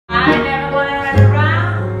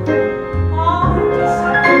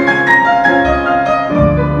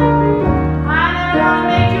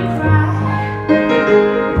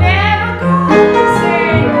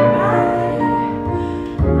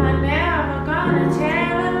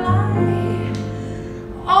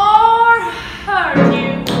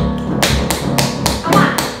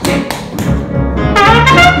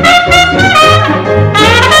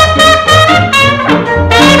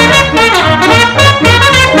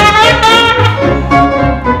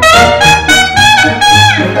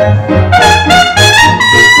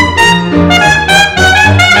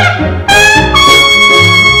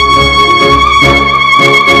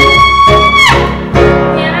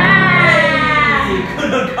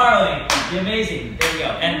The amazing. There we go.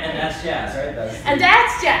 And that's jazz, right?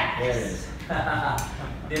 That's jazz. There it is.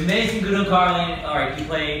 The amazing Gunhild Carling. All right, he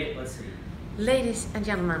played. Let's see. Ladies and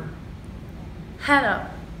gentlemen, hello.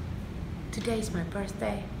 Today is my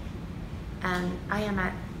birthday, and I am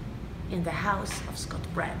in the house of Scott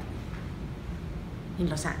Bradlee in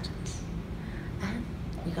Los Angeles, and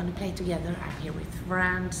we're gonna play together. I'm here with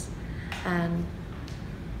friends, and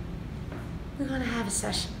we're gonna have a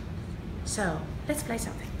session. So let's play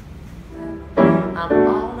something. I'm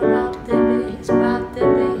all about the bass, no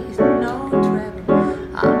treble.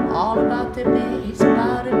 I'm all about the bass,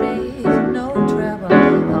 no treble.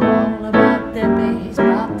 I'm all about the bass,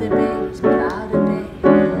 without the bass.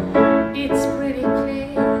 It's pretty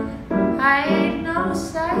clear, I ain't no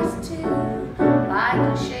size 2. I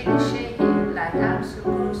can shake it like I'm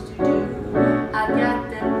supposed to do. I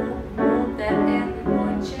got that move that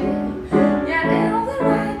everyone chase. Yeah, they're all the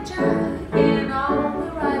right time, in all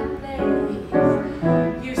the right place.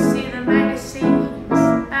 You see the magazines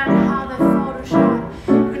and how they Photoshop.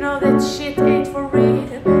 You know that shit ain't for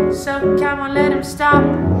real, so come on, let them stop.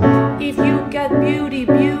 If you got beauty,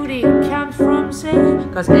 beauty comes from sin,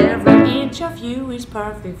 'cause every inch of you is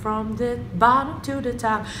perfect from the bottom to the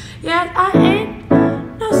top. Yeah, I ain't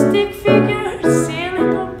no stick figure,